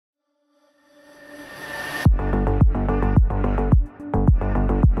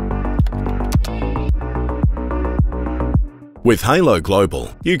With Halo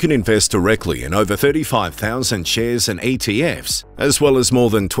Global, you can invest directly in over 35,000 shares and ETFs, as well as more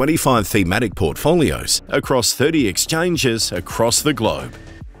than 25 thematic portfolios across 30 exchanges across the globe.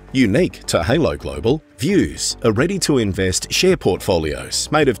 Unique to Halo Global, Vues are ready-to-invest share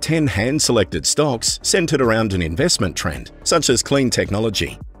portfolios made of 10 hand-selected stocks centered around an investment trend, such as clean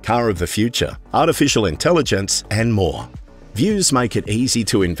technology, car of the future, artificial intelligence, and more. Vues make it easy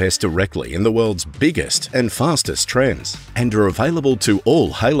to invest directly in the world's biggest and fastest trends and are available to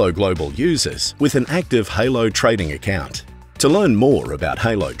all Halo Global users with an active Halo trading account. To learn more about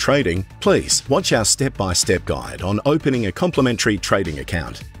Halo trading, please watch our step-by-step guide on opening a complimentary trading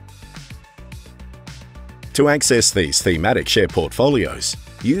account. To access these thematic share portfolios,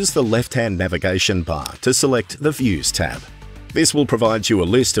 use the left-hand navigation bar to select the Views tab. This will provide you a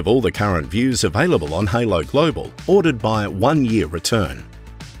list of all the current views available on Halo Global, ordered by 1 year return.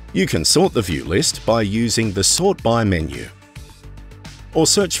 You can sort the view list by using the Sort By menu, or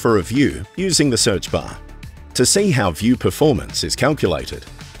search for a view using the search bar. To see how view performance is calculated,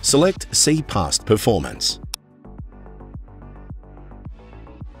 select See Past Performance.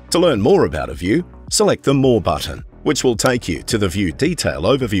 To learn more about a view, select the More button, which will take you to the View Detail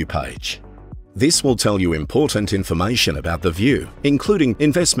Overview page. This will tell you important information about the view, including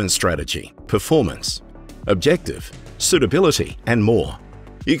investment strategy, performance, objective, suitability, and more.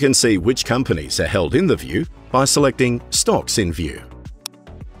 You can see which companies are held in the view by selecting Stocks in View.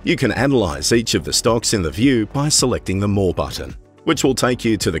 You can analyze each of the stocks in the view by selecting the More button, which will take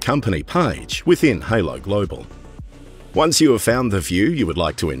you to the company page within Halo Global. Once you have found the view you would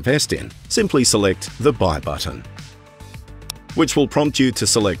like to invest in, simply select the Buy button, which will prompt you to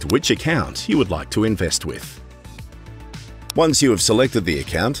select which account you would like to invest with. Once you have selected the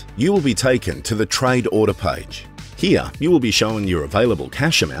account, you will be taken to the Trade Order page. Here, you will be shown your available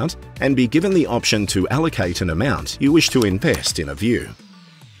cash amount and be given the option to allocate an amount you wish to invest in a view.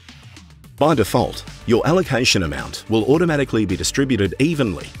 By default, your allocation amount will automatically be distributed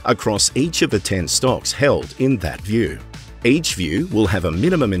evenly across each of the 10 stocks held in that view. Each view will have a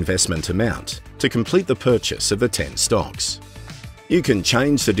minimum investment amount to complete the purchase of the 10 stocks. You can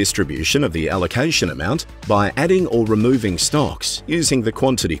change the distribution of the allocation amount by adding or removing stocks using the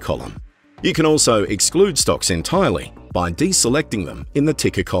quantity column. You can also exclude stocks entirely by deselecting them in the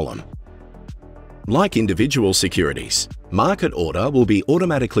ticker column. Like individual securities, market order will be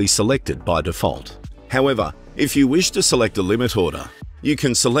automatically selected by default. However, if you wish to select a limit order, you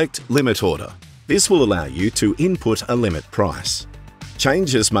can select Limit Order. This will allow you to input a limit price.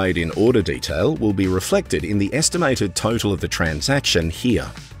 Changes made in order detail will be reflected in the estimated total of the transaction here.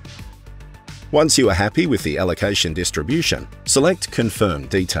 Once you are happy with the allocation distribution, select Confirm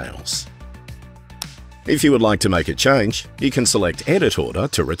Details. If you would like to make a change, you can select Edit Order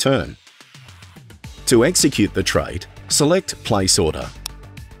to return. To execute the trade, select Place Order.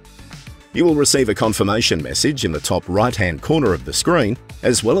 You will receive a confirmation message in the top right-hand corner of the screen,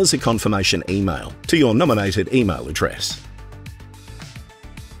 as well as a confirmation email to your nominated email address.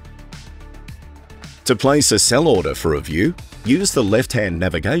 To place a sell order for a view, use the left-hand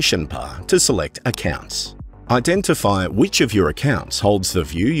navigation bar to select Accounts. Identify which of your accounts holds the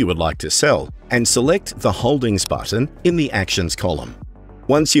view you would like to sell and select the Holdings button in the Actions column.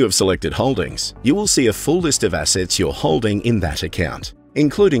 Once you have selected Holdings, you will see a full list of assets you're holding in that account,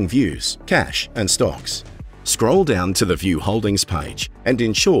 including views, cash, and stocks. Scroll down to the View Holdings page and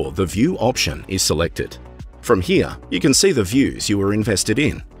ensure the View option is selected. From here, you can see the views you were invested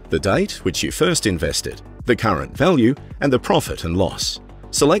in, the date which you first invested, the current value, and the profit and loss.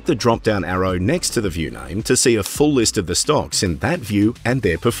 Select the drop-down arrow next to the view name to see a full list of the stocks in that view and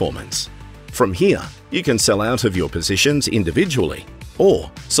their performance. From here, you can sell out of your positions individually, or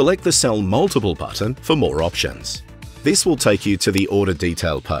select the Sell Multiple button for more options. This will take you to the Order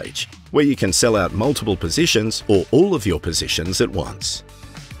Detail page, where you can sell out multiple positions or all of your positions at once.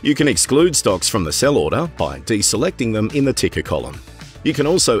 You can exclude stocks from the sell order by deselecting them in the ticker column. You can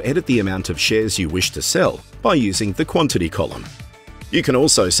also edit the amount of shares you wish to sell by using the quantity column. You can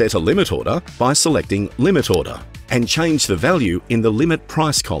also set a limit order by selecting Limit Order and change the value in the Limit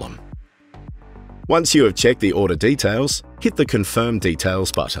Price column. Once you have checked the order details, hit the Confirm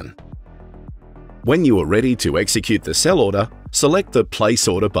Details button. When you are ready to execute the sell order, select the Place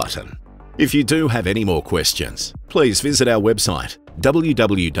Order button. If you do have any more questions, please visit our website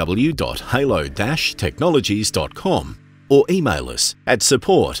www.halo-technologies.com or email us at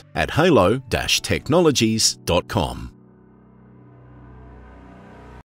support@halo-technologies.com.